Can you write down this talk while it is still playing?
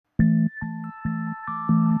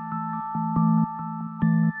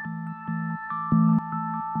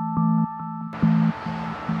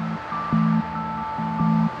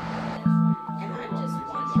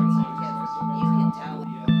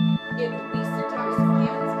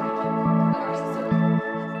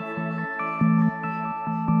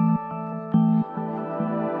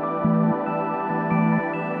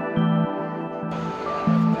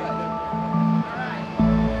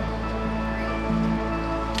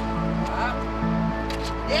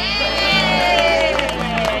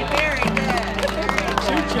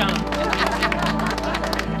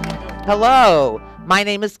Hello, my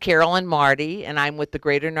name is Carolyn Marty, and I'm with the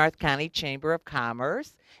Greater North County Chamber of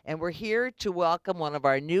Commerce, and we're here to welcome one of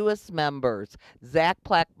our newest members, Zack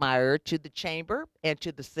Plackemeier, to the Chamber and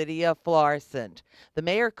to the City of Florissant. The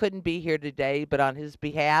mayor couldn't be here today, but on his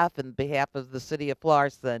behalf and behalf of the City of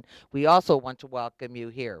Florissant, we also want to welcome you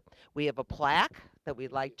here. We have a plaque that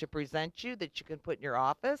we'd like to present you that you can put in your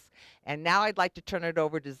office, and now I'd like to turn it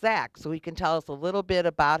over to Zack so he can tell us a little bit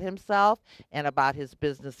about himself and about his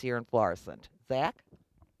business here in Florissant. Zack?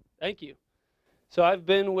 Thank you. So I've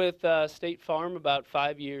been with State Farm about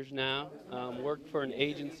 5 years now. Worked for an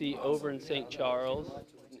agency over in St. Charles.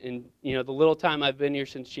 And the little time I've been here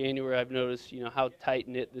since January, I've noticed how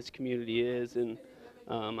tight-knit this community is, and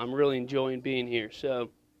I'm really enjoying being here.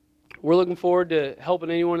 So we're looking forward to helping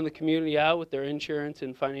anyone in the community out with their insurance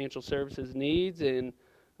and financial services needs. And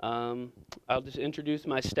I'll just introduce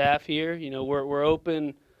my staff here. We're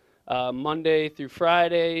open Monday through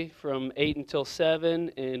Friday from 8 until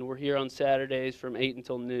 7, and we're here on Saturdays from 8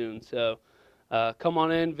 until noon. So come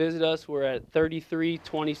on in, visit us. We're at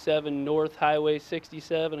 3327 North Highway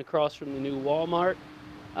 67 across from the new Walmart.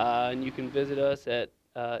 And you can visit us at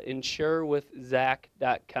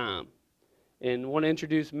insurewithzack.com. And I want to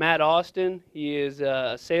introduce Matt Austin. He is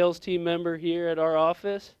a sales team member here at our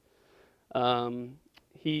office.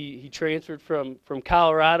 He transferred from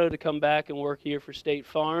Colorado to come back and work here for State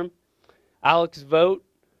Farm. Alex Vogt,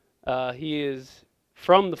 he is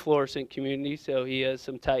from the Florissant community, so he has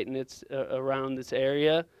some tight-knits around this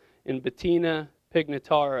area. And Bettina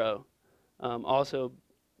Pignataro, also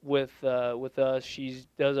with us. She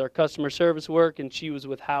does our customer service work, and she was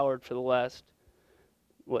with Howard for the last,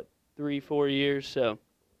 3-4 years. So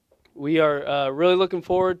we are really looking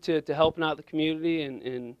forward to helping out the community,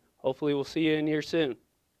 and hopefully we'll see you in here soon.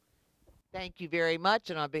 Thank you very much,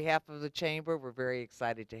 and on behalf of the Chamber, we're very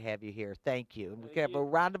excited to have you here. Thank you. And we can have a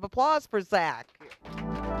round of applause for Zack.